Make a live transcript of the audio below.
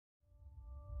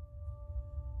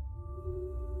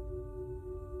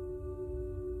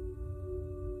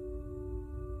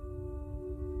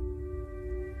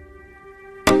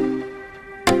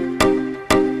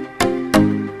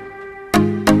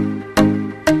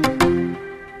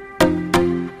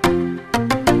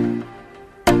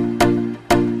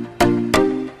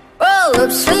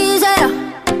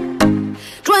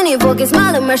Funny folk,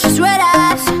 smile and precious red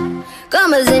eyes.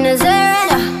 Commas in his hair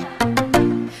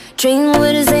and train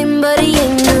with the same, but he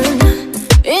ain't none.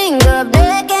 Ain't got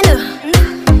black and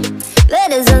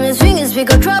letters on his fingers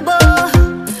speak of trouble.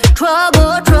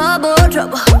 Trouble, trouble,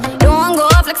 trouble. Don't go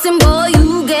flexing, boy,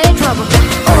 you get trouble.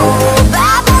 Oh,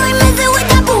 bad boy, messing with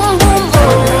that boom, boom.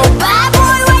 Oh, bad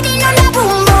boy, riding on that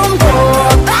boom, boom.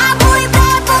 Oh, bad boy,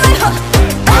 huh.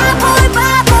 Bad boy,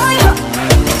 huh.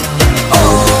 Oh,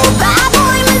 bad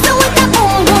boy, messing with that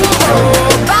boom, boom. Oh,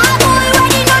 bad boy,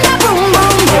 riding on that boom,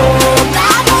 boom. Oh,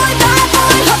 bad boy, huh.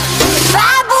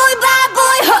 Bad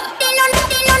boy, huh. Din on that,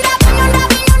 din on that, din on that,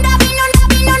 din on that, din on that,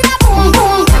 din on that boom,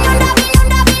 boom. Din on that, din on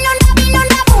that, din on that, din on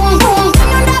that boom, boom.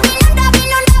 Din on that, din on that,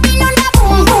 din on that, din on that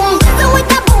boom, boom. So with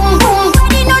that boom, boom,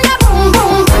 riding on that boom,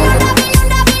 boom. Din on that, din on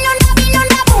that, din on that, din on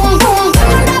that boom, boom.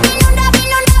 Din on that, din on that,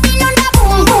 din on that, din on that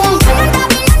boom, boom. Din on that,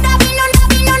 din on that, din on that,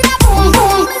 din on that boom,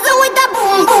 boom. So with that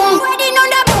boom, boom, riding on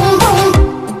that boom, boom.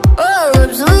 Oh,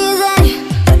 lips squeezing,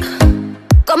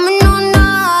 coming on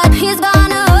hard. He's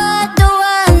gonna hurt the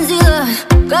ones he loves.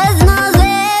 'Cause no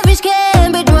savage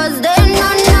can be trusted, no,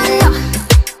 no, no.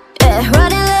 Yeah,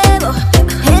 riding label,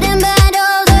 hitting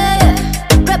battles, yeah.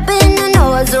 Repping the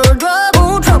noise, so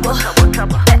trouble, trouble.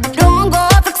 Don't go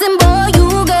flexing, boy, you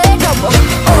get trouble.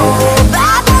 Oh,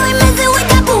 bad boy, messing with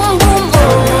that boom, boom. Oh,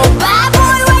 bad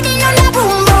boy, riding on that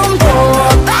boom, boom.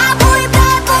 Oh, bad boy,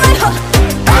 huh.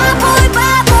 Bad boy,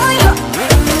 huh.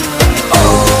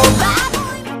 Oh, bad boy.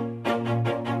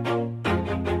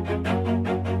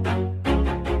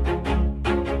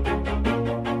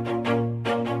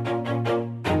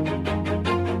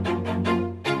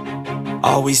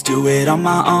 Always do it on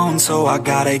my own, so I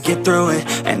gotta get through it.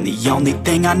 And the only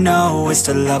thing I know is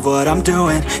to love what I'm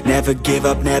doing. Never give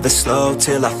up, never slow,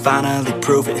 till I finally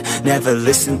prove it. Never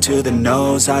listen to the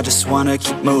no's, I just wanna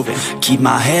keep moving. Keep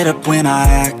my head up when I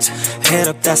act, head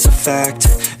up, that's a fact.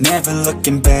 Never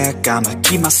looking back, I'ma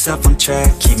keep myself on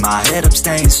track. Keep my head up,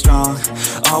 staying strong,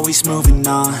 always moving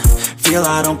on. Feel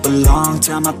I don't belong,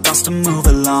 tell my thoughts to move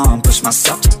along. Push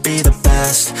myself to be the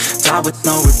best, die with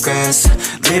no regrets.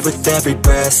 Live with every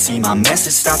breath, see my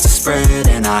message start to spread.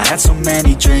 And I had so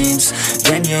many dreams,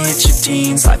 then you hit your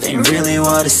teens. Life ain't really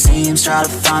what it seems, try to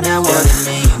find out what it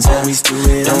means. Always do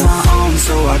it on my own,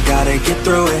 so I gotta get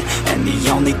through it. And the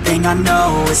only thing I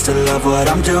know is to love what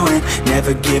I'm doing.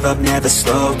 Never give up, never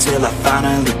slow, till I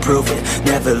finally prove it.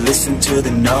 Never listen to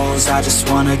the no's, I just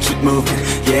wanna keep moving.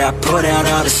 Yeah, I put out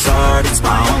all this art, it's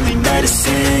my only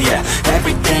medicine. Yeah,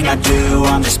 everything I do,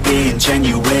 I'm just being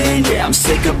genuine. Yeah, I'm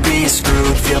sick of being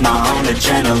screwed, feel my own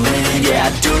adrenaline. Yeah,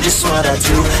 I do just what I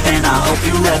do, and I hope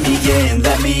you let me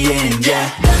in, yeah.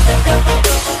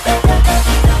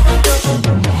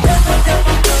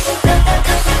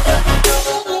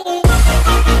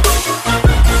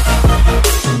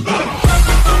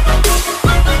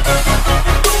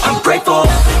 I'm grateful,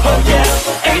 oh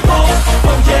yeah, able,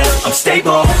 oh yeah, I'm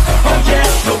stable, oh yeah,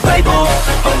 no label,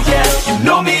 oh yeah, you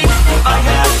know me, I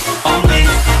have only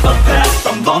a path,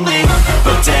 I'm lonely,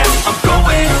 but damn, I'm going to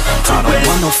win. I don't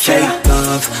want no fake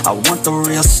love, I want the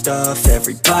real stuff.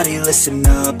 Everybody listen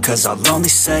up, 'cause I'll only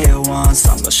say it once.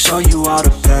 I'm gonna show you all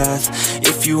the path,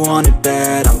 if you want it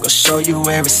bad. I'm gonna show you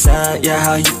where it's at, yeah,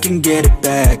 how you can get it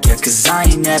back. Yeah, 'cause I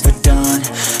ain't never done,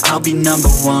 I'll be number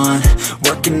one.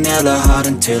 Working hella hard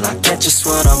until I get just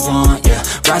what I want, yeah.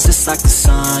 Rises like the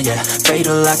sun, yeah,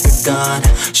 fatal like a gun.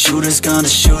 Shooter's gonna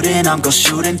shoot and I'm gonna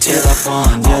shoot until I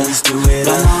won, yeah. Always do it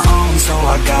on my own, so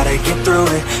I gotta get through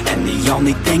it. And the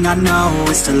only thing I know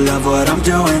is to love what I'm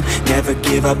doing. Never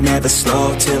give up, never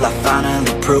slow, till I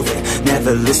finally prove it.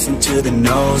 Never listen to the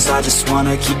no's, I just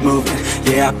wanna keep moving.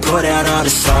 Yeah, I put out all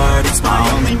this art, it's my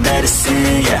only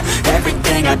medicine. Yeah,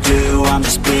 everything I do, I'm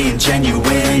just being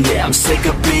genuine. Yeah, I'm sick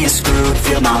of being screwed,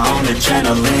 feel my own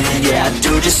adrenaline. Yeah, I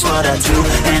do just what I do,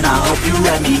 and I hope you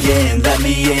let me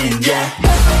in, yeah.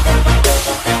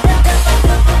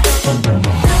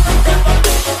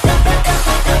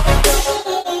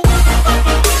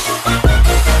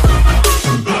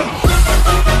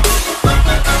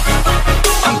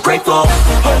 I'm grateful,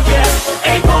 oh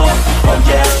yeah, able, oh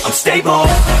yeah, I'm stable,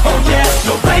 oh yeah,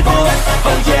 no label,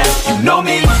 oh yeah, you know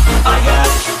me, I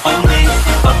have only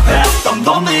a path, I'm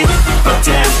lonely, but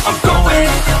damn, I'm going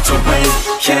to win,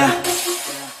 yeah.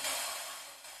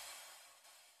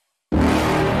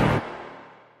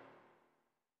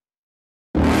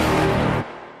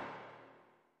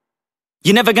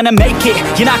 You're never gonna make it,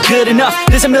 you're not good enough.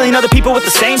 There's a million other people with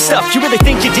the same stuff. You really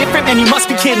think you're different? Man, you must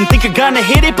be kidding. Think you're gonna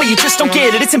hit it, but you just don't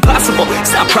get it. It's impossible, it's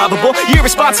not probable, you're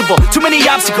irresponsible. Too many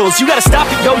obstacles, you gotta stop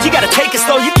it, yo. You gotta take it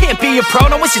slow, you can't be a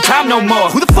pro. Don't waste your time no more.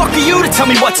 Who the fuck are you to tell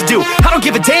me what to do? I don't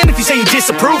give a damn if you say you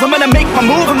disapprove. I'm gonna make my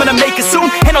move, I'm gonna make it soon.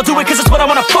 And I'll do it cause it's what I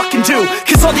wanna fucking do.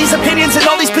 Cause all these opinions and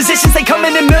all these positions, they come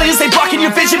in millions, they blocking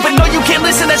your vision. But no, you can't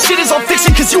listen, that shit is all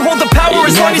fiction. Cause you hold the power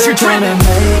as long as you're driven.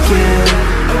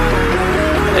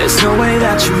 There's no way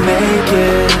that you make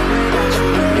it.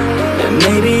 And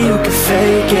maybe you can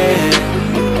fake it,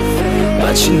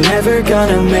 but you're never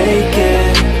gonna make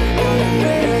it.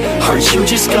 Are you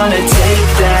just gonna take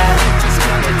that?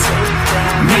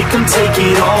 Make them take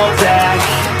it all back.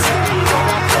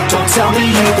 Don't tell me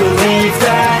you believe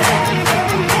that.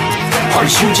 Are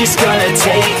you just gonna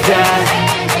take that?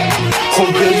 Or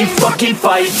will you fucking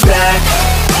fight back?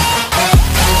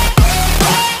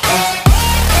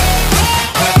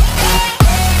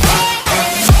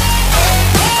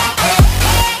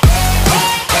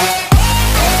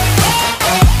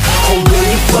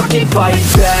 Fight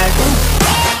back.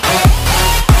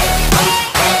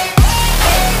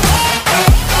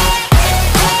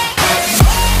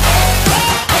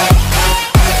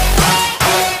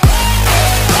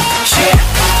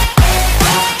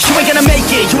 You ain't gonna make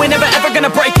it, you ain't never ever gonna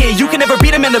break it. You can never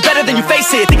beat them and they're better than you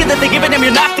face it. Thinking that they give a damn,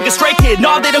 you're not thinking straight, kid.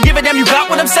 No, they don't give a damn, you got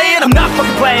what I'm saying? I'm not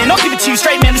fucking playing, I'll give it to you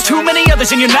straight, man. There's too many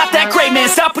others and you're not that great, man.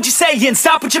 Stop what you're saying,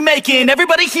 stop what you're making.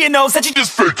 Everybody here knows that you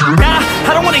just faking. Nah,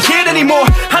 I don't wanna hear it anymore,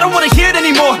 I don't wanna hear it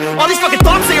anymore. All these fucking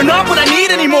thoughts, they are not what I need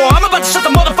anymore. I'm about to shut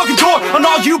the motherfucking door on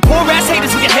all you poor ass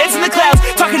haters with your heads in the clouds,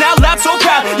 talking out loud so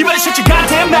proud. You better shut your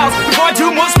goddamn mouth before I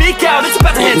do more speak out. It's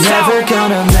about to head south. Never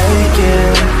gonna make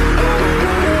it.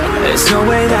 There's no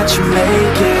way that you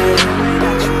make it.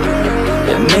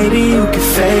 And maybe you can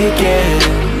fake it,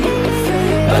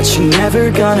 but you're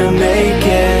never gonna make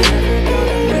it.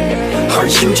 Are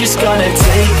you just gonna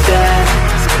take that?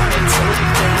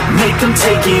 Make them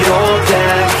take it all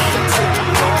back.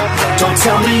 Don't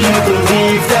tell me you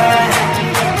believe that.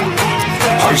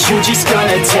 Are you just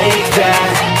gonna take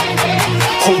that?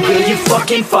 Or will you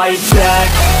fucking fight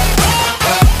back?